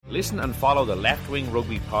Listen and follow the Left Wing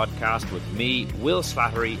Rugby podcast with me, Will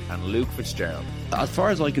Slattery, and Luke Fitzgerald. As far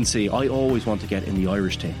as I can see, I always want to get in the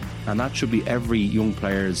Irish team, and that should be every young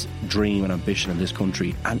player's dream and ambition in this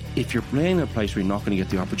country. And if you're playing in a place where you're not going to get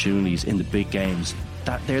the opportunities in the big games,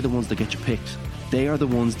 that they're the ones that get you picked. They are the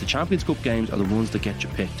ones, the Champions Cup games are the ones that get you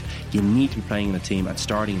picked. You need to be playing in a team and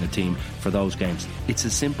starting in a team for those games. It's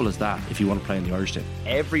as simple as that if you want to play in the Irish team.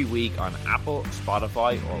 Every week on Apple,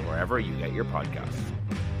 Spotify, or wherever you get your podcasts.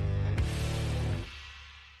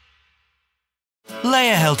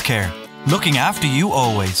 Leia Healthcare, looking after you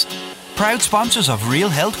always. Proud sponsors of Real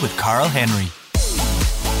Health with Carl Henry.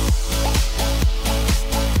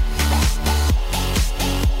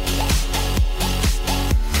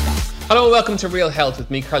 Hello and welcome to Real Health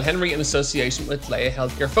with me, Carl Henry, in association with Leia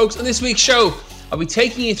Healthcare. Folks, on this week's show, I'll be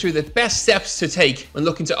taking you through the best steps to take when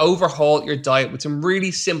looking to overhaul your diet with some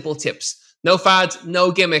really simple tips. No fads,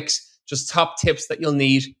 no gimmicks, just top tips that you'll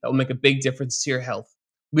need that will make a big difference to your health.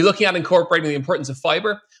 We'll be looking at incorporating the importance of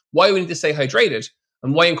fibre, why we need to stay hydrated,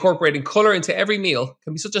 and why incorporating colour into every meal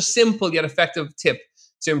can be such a simple yet effective tip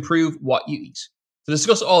to improve what you eat. To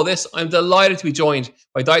discuss all this, I'm delighted to be joined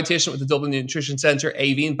by dietitian with the Dublin Nutrition Centre,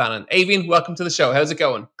 Aoibhinn Bannon. Aoibhinn, welcome to the show. How's it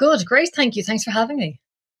going? Good, great, thank you. Thanks for having me.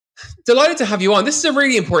 Delighted to have you on. This is a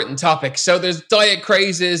really important topic. So there's diet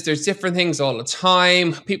crazes, there's different things all the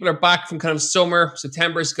time. People are back from kind of summer,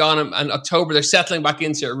 September's gone, and October, they're settling back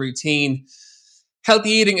into a routine.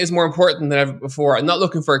 Healthy eating is more important than ever before, and not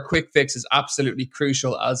looking for a quick fix is absolutely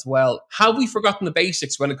crucial as well. Have we forgotten the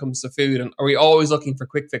basics when it comes to food, and are we always looking for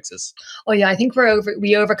quick fixes? Oh yeah, I think we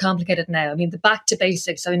overcomplicate it now. I mean, the back to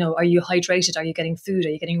basics. I know, are you hydrated? Are you getting food? Are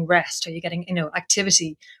you getting rest? Are you getting,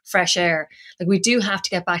 activity, fresh air? Like, we do have to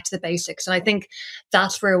get back to the basics, and I think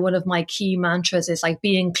that's where one of my key mantras is, like,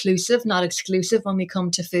 be inclusive, not exclusive when we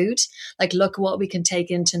come to food. Like, look what we can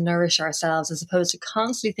take in to nourish ourselves, as opposed to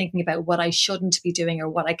constantly thinking about what I shouldn't be doing or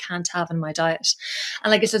what I can't have in my diet.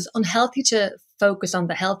 And like I said, it's unhealthy to focus on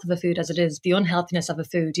the health of a food as it is the unhealthiness of a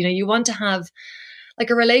food. You want to have like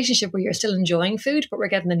a relationship where you're still enjoying food, but we're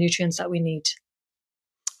getting the nutrients that we need.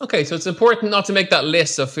 Okay, so it's important not to make that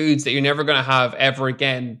list of foods that you're never going to have ever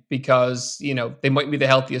again because, they might be the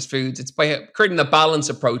healthiest foods. It's by creating a balanced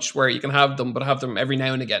approach where you can have them, but have them every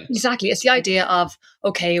now and again. Exactly. It's the idea of,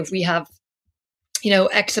 okay, if we have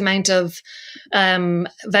X amount of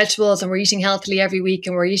vegetables and we're eating healthily every week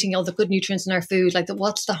and we're eating all the good nutrients in our food, like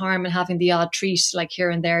what's the harm in having the odd treat like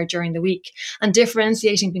here and there during the week, and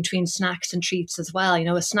differentiating between snacks and treats as well.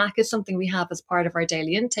 A snack is something we have as part of our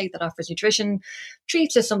daily intake that offers nutrition.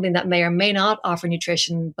 Treats is something that may or may not offer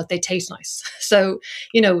nutrition, but they taste nice. So,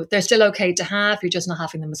 they're still okay to have, you're just not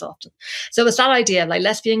having them as often. So it's that idea of like,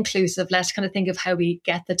 let's be inclusive. Let's kind of think of how we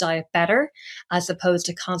get the diet better as opposed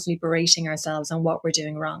to constantly berating ourselves on what we're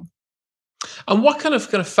doing wrong. And what kind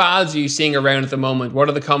of fads are you seeing around at the moment? What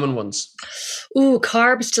are the common ones?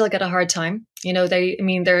 Carbs still get a hard time.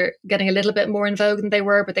 They're getting a little bit more in vogue than they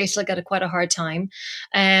were, but they still get quite a hard time.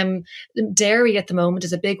 Dairy at the moment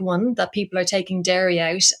is a big one that people are taking dairy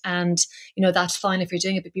out, and that's fine if you're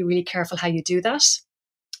doing it, but be really careful how you do that.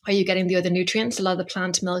 Are you getting the other nutrients? A lot of the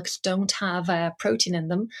plant milks don't have protein in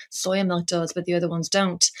them. Soya milk does, but the other ones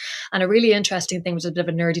don't. And a really interesting thing, which is a bit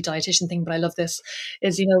of a nerdy dietitian thing, but I love this,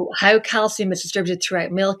 is, how calcium is distributed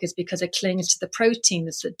throughout milk is because it clings to the protein.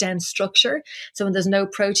 It's a dense structure. So when there's no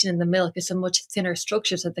protein in the milk, it's a much thinner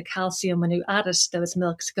structure. So the calcium, when you add it to those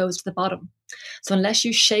milks, goes to the bottom. So unless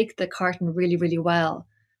you shake the carton really, really well,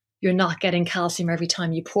 you're not getting calcium every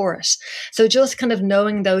time you pour it. So just kind of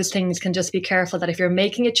knowing those things, can just be careful that if you're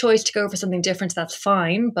making a choice to go for something different, that's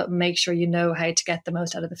fine, but make sure you know how to get the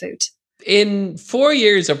most out of the food. In 4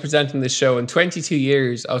 years of presenting this show and 22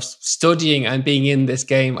 years of studying and being in this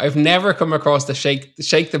game, I've never come across the shake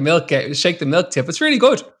the milk tip. It's really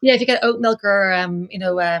good. Yeah, if you get oat milk or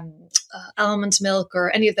almond milk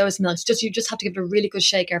or any of those milks, you just have to give it a really good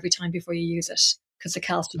shake every time before you use it, because the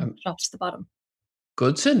calcium drops to the bottom.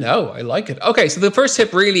 Good to know. I like it. Okay, so the first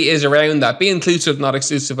tip really is around that. Be inclusive, not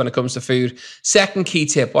exclusive when it comes to food. Second key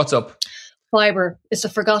tip, what's up? Fiber is a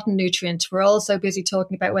forgotten nutrient. We're all so busy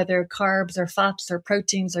talking about whether carbs or fats or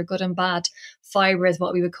proteins are good and bad. Fiber is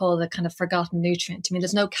what we would call the kind of forgotten nutrient.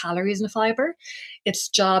 There's no calories in fiber. Its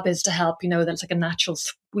job is to help, that it's like a natural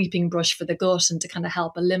sweeping brush for the gut and to kind of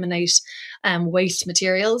help eliminate waste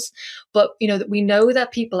materials. But, we know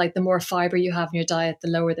that people, like, the more fiber you have in your diet, the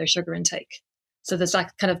lower their sugar intake. So there's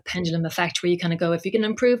that kind of pendulum effect where you kind of go, if you can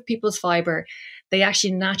improve people's fiber, they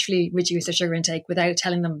actually naturally reduce their sugar intake without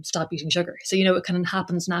telling them stop eating sugar. So, it kind of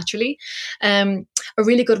happens naturally. A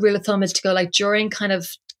really good rule of thumb is to go, like, during kind of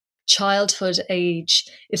childhood age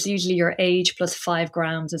is usually your age plus 5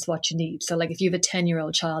 grams is what you need. So like if you have a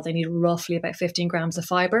 10-year-old child, they need roughly about 15 grams of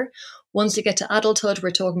fiber. Once you get to adulthood,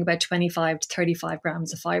 we're talking about 25 to 35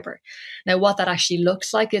 grams of fiber. Now, what that actually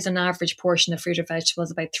looks like is an average portion of fruit or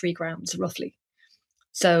vegetables about 3 grams roughly.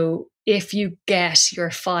 So if you get your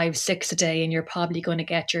 5-6 a day, and you're probably going to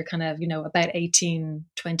get your kind of, about 18-20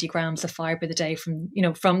 grams of fiber a day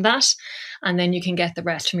from that. And then you can get the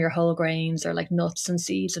rest from your whole grains or like nuts and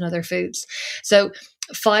seeds and other foods. So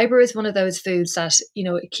fiber is one of those foods that,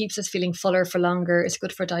 it keeps us feeling fuller for longer. It's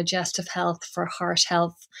good for digestive health, for heart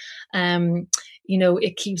health. It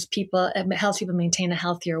helps people maintain a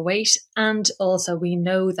healthier weight. And also we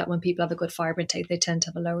know that when people have a good fiber intake, they tend to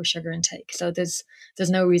have a lower sugar intake. So there's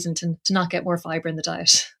no reason to not get more fiber in the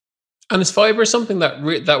diet. And is fiber something that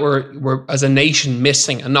we're as a nation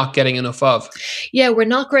missing and not getting enough of? Yeah, we're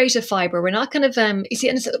not great at fiber. We're not kind of, and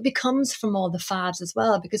it becomes from all the fads as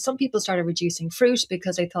well, because some people started reducing fruit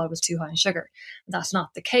because they thought it was too high in sugar. That's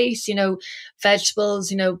not the case.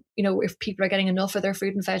 Vegetables, if people are getting enough of their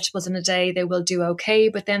fruit and vegetables in a day, they will do okay.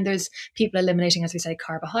 But then there's people eliminating, as we say,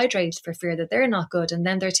 carbohydrates for fear that they're not good. And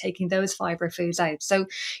then they're taking those fiber foods out. So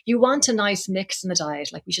you want a nice mix in the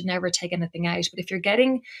diet. Like we should never take anything out. But if you're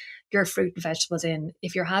getting your fruit and vegetables in,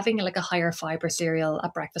 if you're having like a higher fiber cereal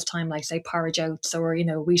at breakfast time, like say porridge oats or,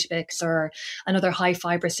 Weet-Bix or another high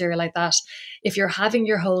fiber cereal like that, if you're having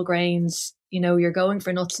your whole grains, you're going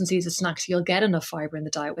for nuts and seeds as snacks, you'll get enough fiber in the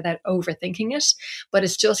diet without overthinking it. But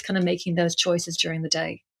it's just kind of making those choices during the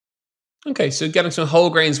day. Okay, so getting some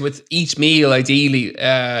whole grains with each meal, ideally,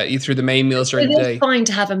 through the main meals during the day. It's fine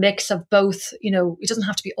to have a mix of both. It doesn't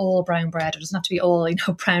have to be all brown bread. It doesn't have to be all,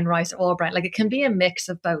 brown rice or all brown. Like it can be a mix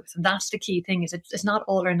of both. And that's the key thing, is it's not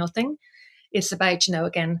all or nothing. It's about,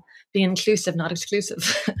 again, being inclusive, not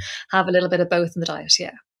exclusive. Have a little bit of both in the diet,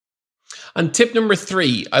 yeah. And tip number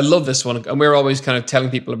 3, I love this one, and we're always kind of telling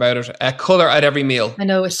people about it, colour at every meal. I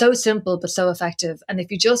know, it's so simple but so effective. And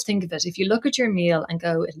if you just think of it, if you look at your meal and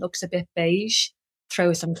go, it looks a bit beige,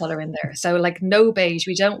 throw some colour in there. So like no beige,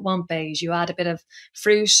 we don't want beige. You add a bit of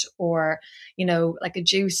fruit or, like a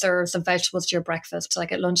juice or some vegetables to your breakfast.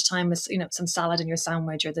 Like at lunchtime is, some salad in your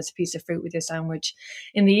sandwich, or there's a piece of fruit with your sandwich.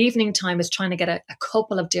 In the evening time is trying to get a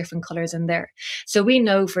couple of different colours in there. So we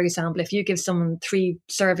know, for example, if you give someone 3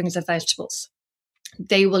 servings of vegetables,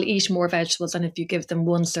 they will eat more vegetables than if you give them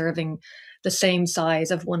 1 serving the same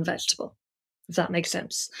size of 1 vegetable. If that makes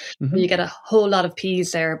sense. Mm-hmm. You get a whole lot of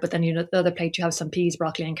peas there, but then the other plate you have some peas,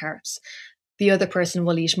 broccoli and carrots. The other person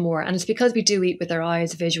will eat more. And it's because we do eat with our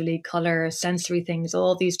eyes visually, colour, sensory things,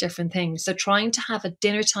 all these different things. So trying to have a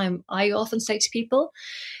dinner time, I often say to people,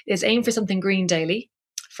 is aim for something green daily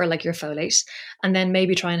for like your folate, and then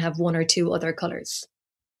maybe try and have 1 or 2 other colours.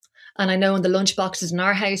 And I know in the lunch boxes in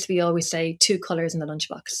our house, we always say 2 colours in the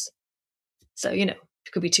lunchbox. So, it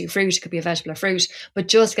could be 2 fruit, it could be a vegetable or fruit, but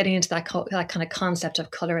just getting into that kind of concept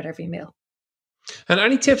of colour at every meal. And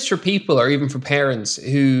any tips for people, or even for parents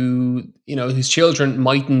who, whose children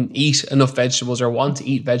mightn't eat enough vegetables or want to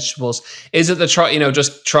eat vegetables? Is it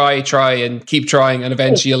just try and keep trying and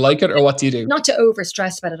eventually you'll like it, or what do you do? Not to over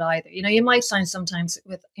stress about it either. You might find sometimes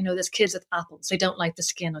with, there's kids with apples, they don't like the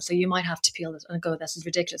skin, so you might have to peel it and go, this is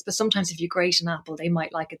ridiculous. But sometimes if you grate an apple, they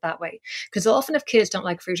might like it that way. Because often if kids don't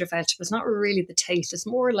like fruit or vegetables, it's not really the taste. It's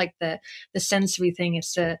more like the sensory thing.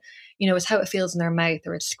 It's the, it's how it feels in their mouth,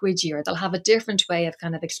 or it's squidgy, or they'll have a different way of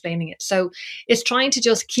kind of explaining it. So it's trying to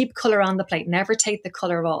just keep colour on the plate. Never take the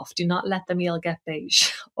colour off. Do not let the meal get beige.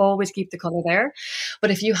 Always keep the colour there. But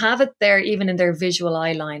if you have it there, even in their visual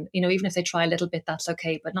eye line, even if they try a little bit, that's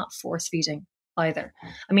okay, but not force feeding either.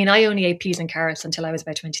 I mean, I only ate peas and carrots until I was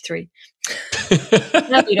about 23.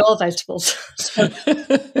 I eat all vegetables. So,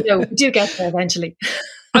 we do get there eventually.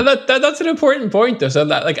 And that's an important point, though. So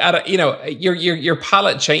that, like, your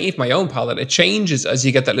palate change. My own palate, it changes as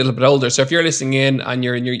you get that little bit older. So if you're listening in and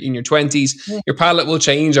you're in your 20s, your palate will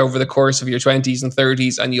change over the course of your 20s and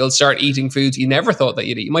 30s, and you'll start eating foods you never thought that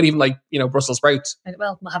you'd eat. You might even like, Brussels sprouts.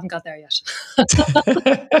 Well, I haven't got there yet.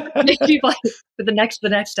 Maybe by the next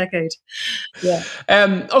decade. Yeah.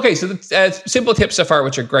 Okay, so the simple tips so far,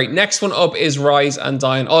 which are great. Next one up is Rise and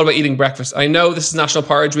Dine, all about eating breakfast. I know this is National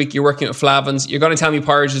Porridge Week. You're working at Flavins. You're going to tell me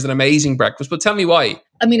porridge is an amazing breakfast, but tell me why.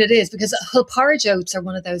 I mean, it is because well, porridge oats are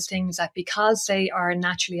one of those things that because they are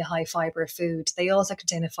naturally a high fiber food, they also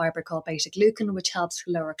contain a fiber called beta glucan, which helps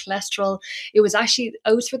lower cholesterol. It was actually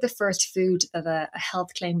oats were the first food that a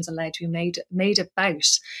health claim was allowed to be made about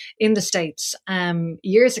in the States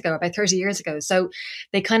years ago, about 30 years ago. So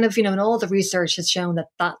they kind of, and all the research has shown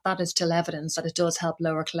that is still evidence that it does help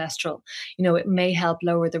lower cholesterol. It may help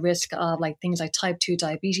lower the risk of like things like type 2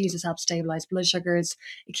 diabetes. It helps stabilize blood sugars.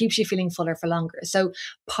 It keeps you feeling fuller for longer. So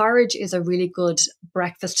porridge is a really good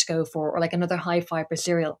breakfast to go for, or like another high fiber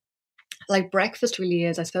cereal. Like breakfast really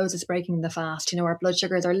is, I suppose, it's breaking the fast. Our blood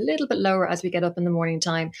sugars are a little bit lower as we get up in the morning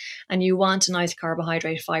time, and you want a nice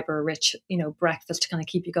carbohydrate, fiber rich, breakfast to kind of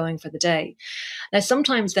keep you going for the day. Now,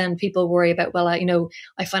 sometimes then people worry about, well, I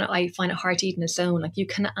find it hard to eat in its own. Like you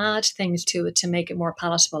can add things to it to make it more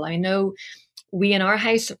palatable. I know we in our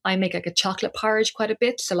house, I make like a chocolate porridge quite a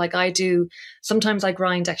bit. So like sometimes I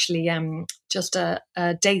grind actually just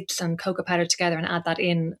dates and cocoa powder together and add that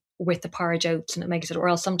in with the porridge oats, and it makes it, or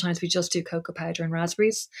else sometimes we just do cocoa powder and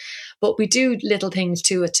raspberries. But we do little things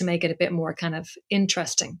to it to make it a bit more kind of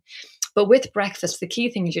interesting. But with breakfast, the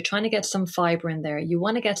key thing is you're trying to get some fiber in there. You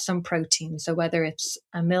want to get some protein. So whether it's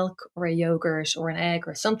a milk or a yogurt or an egg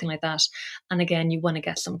or something like that. And again, you want to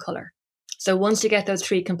get some color. So once you get those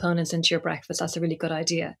three components into your breakfast, that's a really good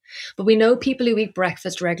idea. But we know people who eat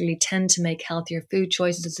breakfast regularly tend to make healthier food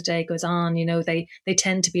choices as the day goes on. They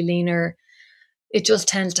tend to be leaner. It just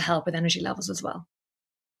tends to help with energy levels as well.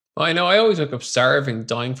 Well, I know I always wake up starving,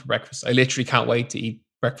 dying for breakfast. I literally can't wait to eat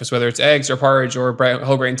breakfast, whether it's eggs or porridge or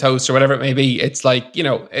whole grain toast or whatever it may be. It's like,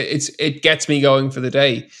 it gets me going for the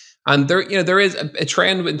day. And there is a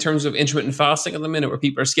trend in terms of intermittent fasting at the minute where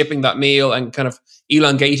people are skipping that meal and kind of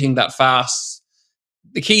elongating that fast.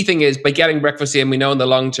 The key thing is by getting breakfast in, we know in the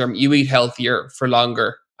long term, you eat healthier for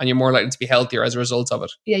longer and you're more likely to be healthier as a result of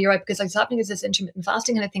it. Yeah, you're right. Because what's happening is this intermittent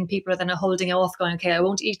fasting, and I think people are then holding off going, okay, I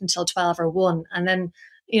won't eat until 12 or 1. And then,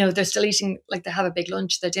 they're still eating, like they have a big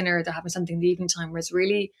lunch, their dinner, they're having something in the evening time. Whereas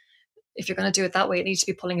really, if you're going to do it that way, it needs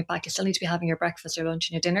to be pulling it back. You still need to be having your breakfast, your lunch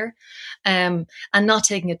and your dinner, and not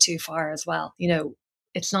taking it too far as well.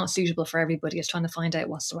 It's not suitable for everybody. It's trying to find out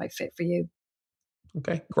what's the right fit for you.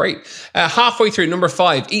 Okay, great. Halfway through, number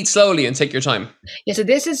 5, eat slowly and take your time. Yeah, so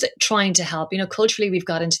this is trying to help. Culturally, we've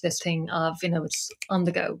got into this thing of, it's on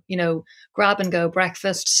the go, grab and go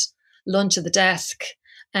breakfast, lunch at the desk.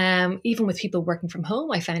 Even with people working from home,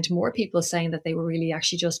 I found more people saying that they were really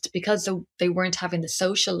actually just because they weren't having the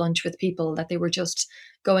social lunch with people, that they were just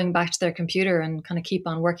going back to their computer and kind of keep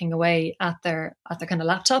on working away at their kind of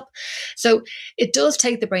laptop. So it does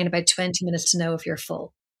take the brain about 20 minutes to know if you're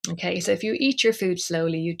full. Okay, so if you eat your food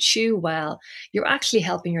slowly, you chew well, you're actually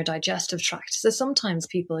helping your digestive tract. So sometimes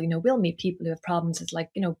people, we'll meet people who have problems with like,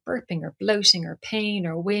 burping or bloating or pain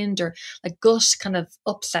or wind or like gut kind of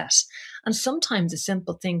upset. And sometimes a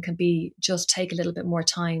simple thing can be just take a little bit more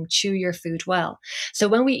time, chew your food well. So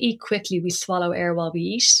when we eat quickly, we swallow air while we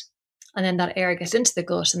eat. And then that air gets into the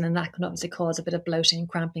gut, and then that can obviously cause a bit of bloating,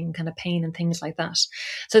 cramping, kind of pain and things like that.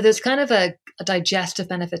 So there's kind of a digestive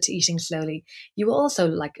benefit to eating slowly. You also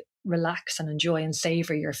like relax and enjoy and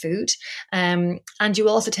savor your food. And you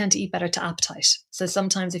also tend to eat better to appetite. So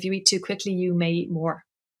sometimes if you eat too quickly, you may eat more.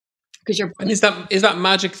 And is that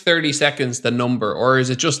magic 30 seconds the number, or is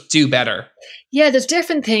it just do better? Yeah, there's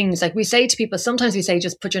different things. Like we say to people, sometimes we say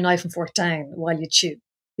just put your knife and fork down while you chew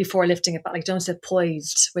before lifting it back. Like don't sit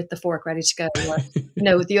poised with the fork ready to go.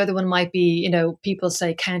 Or, the other one might be, people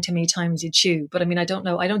say count how many times you chew. But I mean, I don't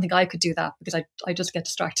know. I don't think I could do that because I just get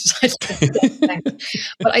distracted.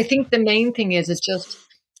 But I think the main thing is just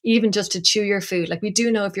even just to chew your food. Like we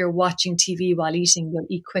do know if you're watching TV while eating, you'll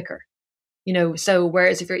eat quicker. So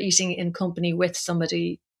whereas if you're eating in company with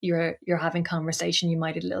somebody, you're having conversation, you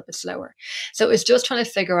might eat a little bit slower. So it's just trying to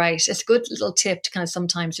figure out, it's a good little tip to kind of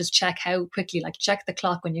sometimes just check how quickly, like check the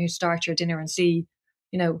clock when you start your dinner and see,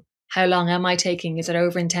 how long am I taking? Is it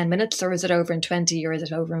over in 10 minutes or is it over in 20 or is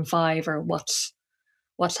it over in 5 or what's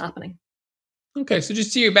happening? Okay, so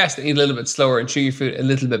just do your best and eat a little bit slower and chew your food a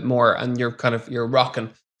little bit more and you're rocking.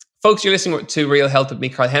 Folks, you're listening to Real Health with me,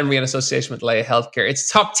 Carl Henry, in association with Laya Healthcare. It's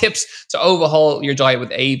top tips to overhaul your diet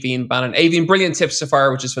with Aoibhinn Bannon. Aoibhinn, brilliant tips so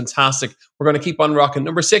far, which is fantastic. We're going to keep on rocking.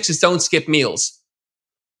 Number 6 is don't skip meals.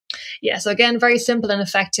 Yeah, so again, very simple and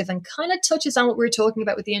effective and kind of touches on what we were talking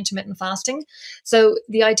about with the intermittent fasting. So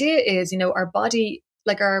the idea is, our body,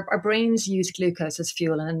 like our brains use glucose as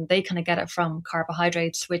fuel and they kind of get it from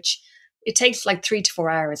carbohydrates, which it takes like 3 to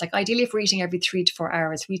 4 hours. Like ideally, if we're eating every 3 to 4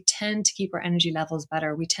 hours, we tend to keep our energy levels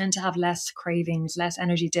better. We tend to have less cravings, less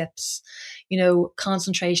energy dips,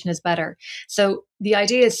 concentration is better. So the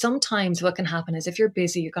idea is sometimes what can happen is if you're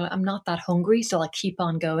busy, you're going, I'm not that hungry, so I'll keep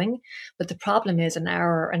on going. But the problem is an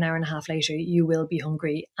hour and a half later, you will be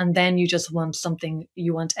hungry. And then you just want something,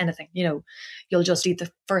 you want anything, you'll just eat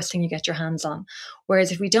the first thing you get your hands on.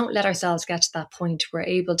 Whereas if we don't let ourselves get to that point, we're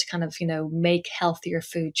able to kind of, make healthier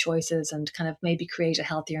food choices and kind of maybe create a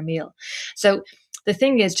healthier meal. So the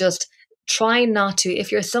thing is just, try not to,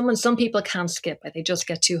 if you're some people can't skip it, they just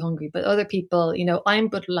get too hungry. But other people, I'm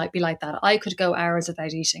but be like that. I could go hours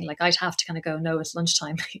without eating. Like I'd have to kind of go, no, it's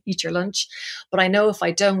lunchtime, eat your lunch. But I know if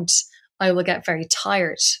I don't, I will get very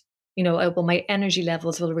tired. My energy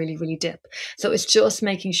levels will really, really dip. So it's just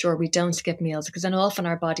making sure we don't skip meals, because then often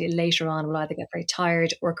our body later on will either get very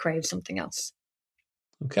tired or crave something else.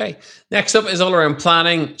 Okay. Next up is all around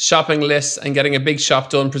planning, shopping lists, and getting a big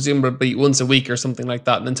shop done, presumably once a week or something like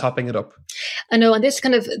that, and then topping it up. I know, and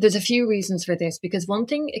there's a few reasons for this, because one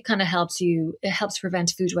thing, it kind of helps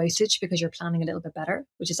prevent food wastage because you're planning a little bit better,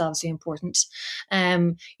 which is obviously important.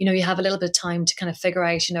 You have a little bit of time to kind of figure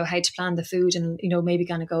out, how to plan the food, and, maybe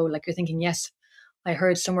kind of go, like you're thinking, yes, I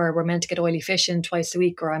heard somewhere we're meant to get oily fish in twice a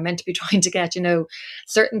week, or I'm meant to be trying to get,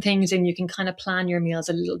 certain things in. You can kind of plan your meals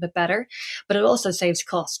a little bit better, but it also saves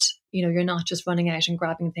cost. You're not just running out and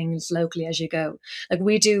grabbing things locally as you go. Like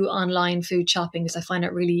we do online food shopping because I find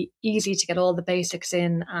it really easy to get all the basics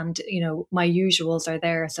in, and, my usuals are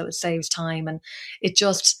there. So it saves time, and it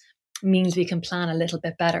just means we can plan a little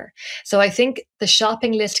bit better. So I think the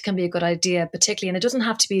shopping list can be a good idea, particularly, and it doesn't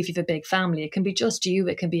have to be if you have a big family. It can be just you,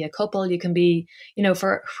 it can be a couple, you can be,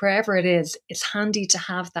 for wherever it is, it's handy to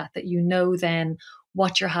have that then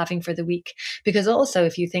what you're having for the week. Because also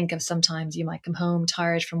if you think of sometimes you might come home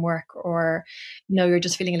tired from work, or, you're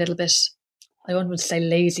just feeling a little bit, I don't want to say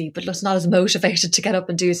lazy, but just not as motivated to get up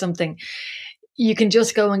and do something. You can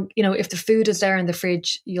just go and, if the food is there in the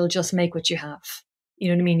fridge, you'll just make what you have. You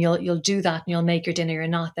know what I mean? You'll do that and you'll make your dinner. You're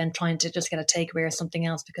not then trying to just get a takeaway or something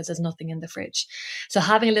else because there's nothing in the fridge. So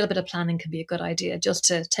having a little bit of planning can be a good idea, just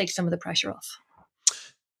to take some of the pressure off.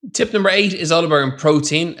 Tip number 8 is all about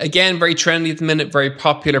protein. Again, very trendy at the minute, very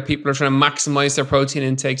popular. People are trying to maximize their protein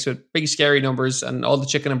intakes with big scary numbers and all the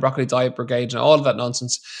chicken and broccoli diet brigade and all of that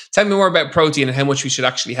nonsense. Tell me more about protein and how much we should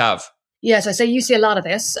actually have. Yes, I say you see a lot of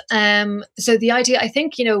this. So the idea, I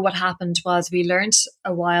think, what happened was we learned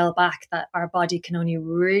a while back that our body can only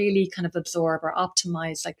really kind of absorb or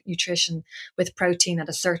optimize like nutrition with protein at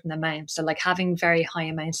a certain amount. So like having very high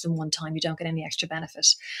amounts in one time, you don't get any extra benefit.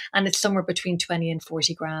 And it's somewhere between 20 and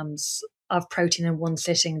 40 grams of protein in one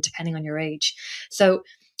sitting, depending on your age. So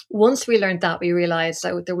once we learned that, we realized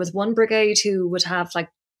that there was one brigade who would have like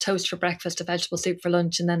toast for breakfast, a vegetable soup for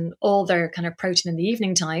lunch, and then all their kind of protein in the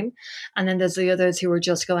evening time. And then there's the others who were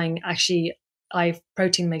just going, actually,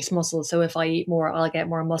 protein makes muscle, so if I eat more, I'll get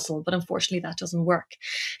more muscle. But unfortunately, that doesn't work.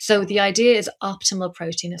 So the idea is optimal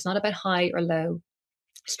protein. It's not about high or low.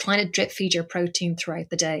 It's trying to drip feed your protein throughout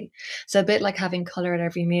the day. So a bit like having color at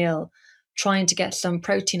every meal, trying to get some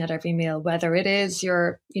protein at every meal, whether it is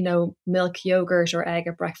your, milk, yogurt, or egg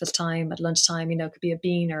at breakfast time, at lunchtime, it could be a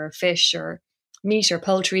bean or a fish or meat or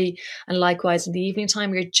poultry, and likewise in the evening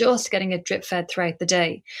time, you're just getting it drip fed throughout the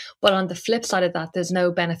day. But on the flip side of that, there's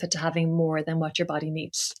no benefit to having more than what your body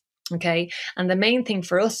needs. Okay. And the main thing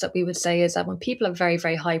for us that we would say is that when people have very,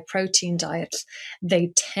 very high protein diets,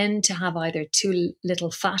 they tend to have either too little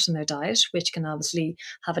fat in their diet, which can obviously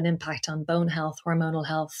have an impact on bone health, hormonal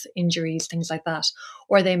health, injuries, things like that,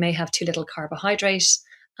 or they may have too little carbohydrate,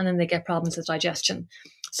 and then they get problems with digestion.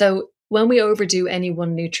 So when we overdo any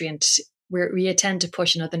one nutrient, we tend to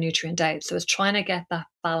push another nutrient out. So it's trying to get that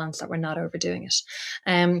balance that we're not overdoing it.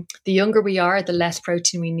 The younger we are, the less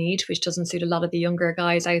protein we need, which doesn't suit a lot of the younger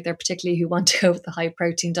guys out there, particularly who want to go with the high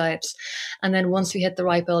protein diets. And then once we hit the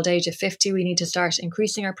ripe old age of 50, we need to start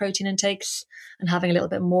increasing our protein intakes and having a little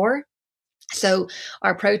bit more. So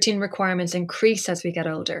our protein requirements increase as we get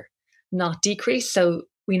older, not decrease. So,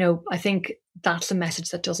 I think that's a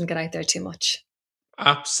message that doesn't get out there too much.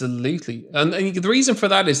 Absolutely. And the reason for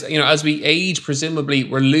that is, as we age, presumably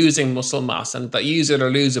we're losing muscle mass, and that use it or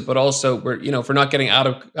lose it, but also we're, if we're not getting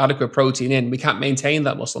adequate protein in, we can't maintain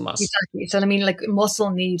that muscle mass. Exactly. So, like muscle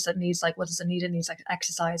needs like, what does it need? It needs like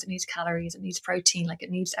exercise, it needs calories, it needs protein, like it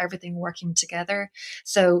needs everything working together.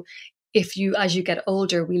 So as you get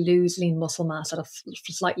older, we lose lean muscle mass at a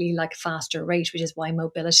slightly like faster rate, which is why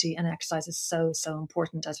mobility and exercise is so, so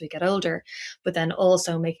important as we get older. But then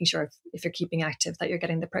also making sure if you're keeping active that you're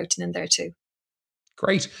getting the protein in there too.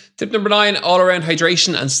 Great. Tip number 9, all around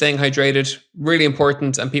hydration and staying hydrated. Really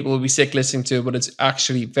important, and people will be sick listening to it, but it's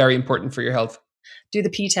actually very important for your health. Do the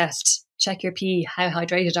pee test. check your pee. How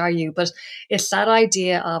hydrated are you? But it's that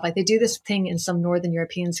idea of like, they do this thing in some Northern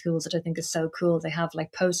European schools that I think is so cool. They have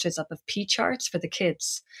like posters up of pee charts for the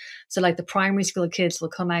kids. So like the primary school kids will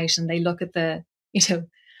come out and they look at the,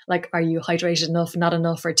 like, are you hydrated enough, not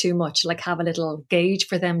enough, or too much? Like have a little gauge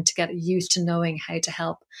for them to get used to knowing how to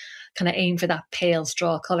help kind of aim for that pale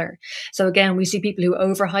straw color. So again, we see people who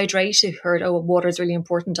overhydrate, who heard, oh, water is really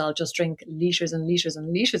important, I'll just drink liters and liters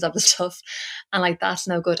and liters of the stuff. And like, that's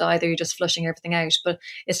no good either. You're just flushing everything out. But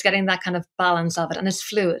it's getting that kind of balance of it. And it's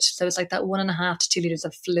fluid. So it's like that 1.5 to 2 liters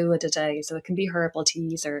of fluid a day. So it can be herbal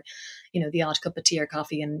teas or, the odd cup of tea or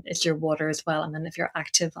coffee, and it's your water as well. And then if you're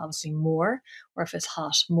active, obviously more, or if it's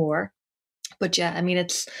hot, more. But yeah, I mean,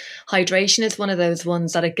 it's hydration is one of those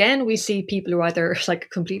ones that, again, we see people who either like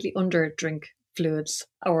completely under drink fluids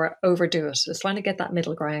or overdo it. It's trying to get that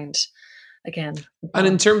middle ground again. And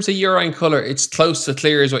in terms of urine colour, it's close to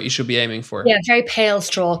clear is what you should be aiming for. Yeah, very pale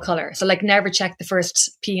straw colour. So like never check the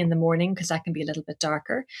first pee in the morning because that can be a little bit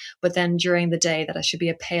darker. But then during the day, that it should be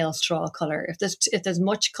a pale straw colour. If there's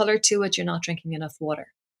much colour to it, you're not drinking enough water.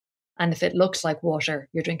 And if it looks like water,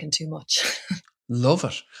 you're drinking too much. Love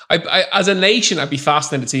it. I as a nation, I'd be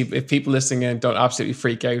fascinated to see if people listening in don't absolutely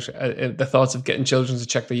freak out at the thoughts of getting children to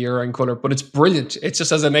check the urine colour. But it's brilliant. It's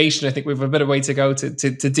just, as a nation, I think we have a bit of way to go to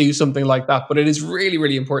do something like that. But it is really,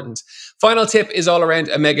 really important. Final tip is all around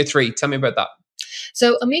omega-3. Tell me about that.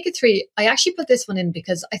 So omega-3, I actually put this one in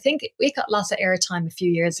because I think we got lots of airtime a few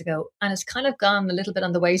years ago and it's kind of gone a little bit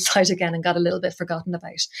on the wayside again and got a little bit forgotten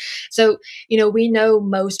about. So, we know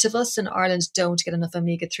most of us in Ireland don't get enough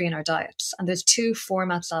omega-3 in our diets. And there's 2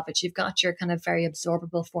 formats of it. You've got your kind of very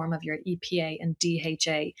absorbable form of your EPA and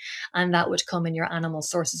DHA, and that would come in your animal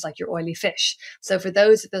sources like your oily fish. So for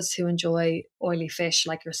those of us who enjoy oily fish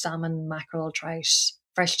like your salmon, mackerel, trout,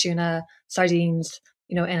 fresh tuna, sardines,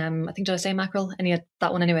 I think, did I say mackerel?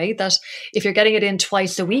 That one anyway, that if you're getting it in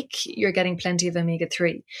twice a week, you're getting plenty of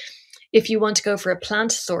omega-3. If you want to go for a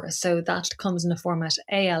plant source, so that comes in the format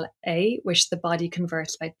ALA, which the body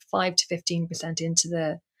converts about 5 to 15% into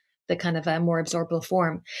the kind of a more absorbable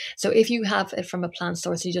form. So if you have it from a plant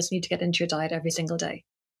source, you just need to get into your diet every single day.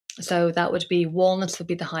 So that would be walnuts would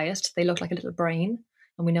be the highest. They look like a little brain.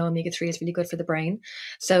 And we know omega-3 is really good for the brain.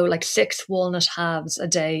 So like 6 walnut halves a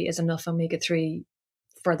day is enough omega-3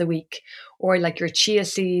 for the week, or like your chia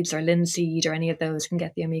seeds or linseed or any of those can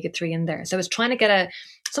get the omega-3 in there. So it's trying to get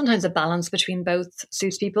sometimes a balance between both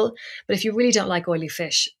suits people. But if you really don't like oily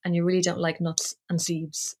fish and you really don't like nuts and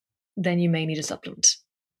seeds, then you may need a supplement.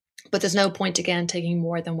 But there's no point, again, taking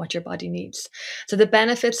more than what your body needs. So the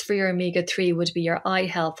benefits for your omega-3 would be your eye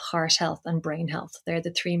health, heart health, and brain health. They're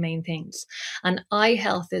the 3 main things. And eye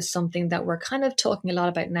health is something that we're kind of talking a lot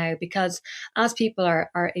about now because as people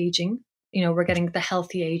are aging, we're getting the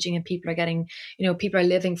healthy aging and people are getting, people are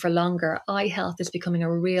living for longer. Eye health is becoming a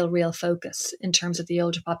real focus in terms of the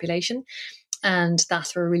older population. And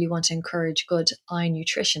that's where we really want to encourage good eye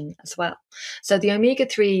nutrition as well. So the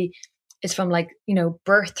omega-3 is from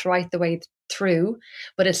birth right the way through,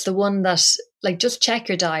 but it's the one that just check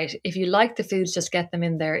your diet. If you like the foods, just get them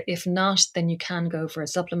in there. If not, then you can go for a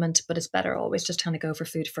supplement, but it's better always just kind of go for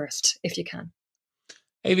food first if you can.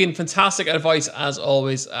 Avian, fantastic advice as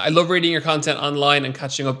always. I love reading your content online and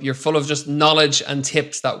catching up. You're full of just knowledge and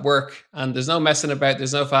tips that work. And there's no messing about.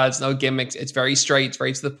 There's no fads, no gimmicks. It's very straight,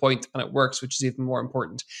 very to the point, and it works, which is even more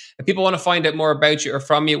important. If people want to find out more about you or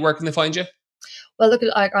from you, where can they find you? Well, look,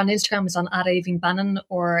 on Instagram is on @Avian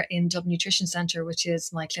or in Dublin Nutrition Centre, which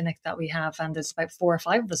is my clinic that we have. And there's about 4 or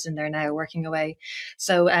 5 of us in there now working away.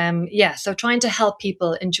 So, so trying to help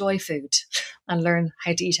people enjoy food and learn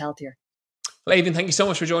how to eat healthier. Well, Avian, thank you so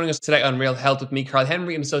much for joining us today on Real Health with me, Carl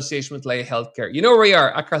Henry, in association with Laya Healthcare. You know where we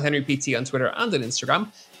are, @Carl Henry PT on Twitter and on Instagram.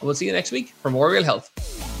 And we'll see you next week for more Real Health.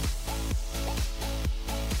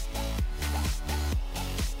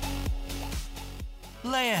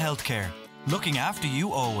 Laya Healthcare, looking after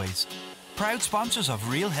you always. Proud sponsors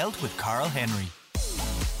of Real Health with Carl Henry.